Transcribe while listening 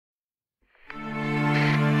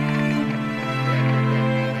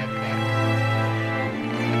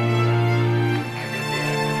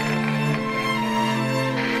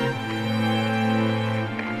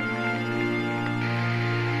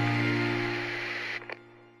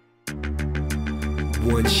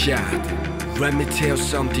one shot. Let me tell you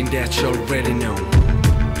something that you already know.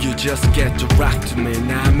 You just get to rock to me,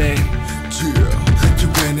 nah man. Yeah,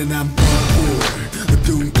 기회는 안 보고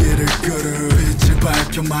눈길을 걸어 빛을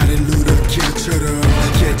밝혀 말을 누르기처럼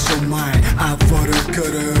Get your mind out for the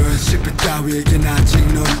걸어 실패 따위에겐 아직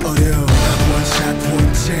넌 어려 One shot,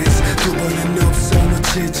 one chance 두 번은 없어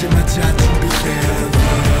놓치지 마자 준비해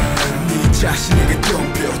네 자신에게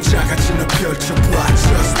덤벼 작아진 너 펼쳐봐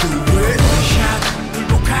Just do it One shot,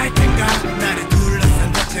 굴복할 텐가 나를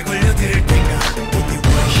둘러싼 덫에 걸려들 텐가 우리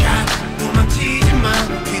one shot 도망치지 마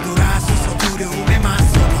뒤돌아서서 두려움에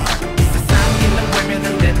맞서봐 이 세상이 난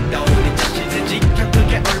외면은 됐도 네 자신을 지켜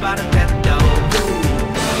그게 올바른 태도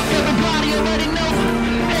Everybody already know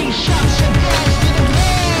 8 shots and goes to the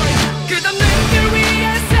Lord 끝없는 길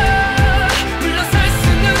위에서 물러설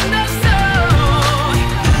수는 없어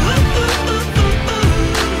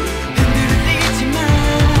흔들리지 마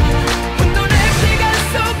혼돈의 시간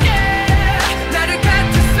속에 나를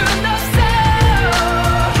갖출 순 없어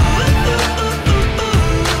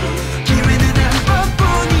기회는 한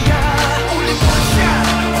번뿐이야 Only one shot,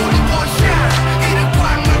 only one shot 이를 꽉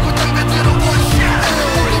물고 덤벼들어 one shot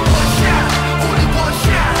Only one shot, only one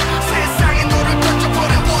shot 세상에 너를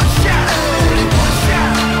던져버려 one shot Only one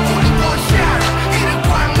shot, only one shot 이를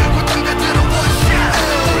꽉 물고 덤벼들어 one shot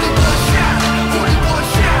Only one shot, only one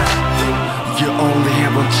shot You only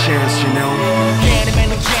have one chance, you know. 게임의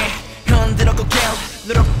눈치 흔들어 고개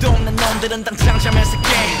누룩도 없는 놈들은 당장 잠에서 깨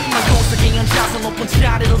말고서기 앉아서 높은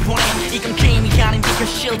자리를 원해 이건 게임이 아닌 네가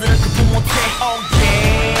실드를 구분 못해 Oh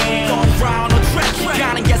yeah Going round on track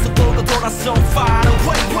시간은 계속 돌고 돌아 so far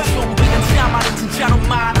away 좀비는 자만은 진짜로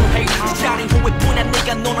말을 해 자리 후회뿐이야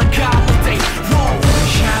네가 노는 가문데 One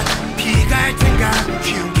shot 피갈 텐가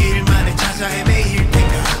Kyung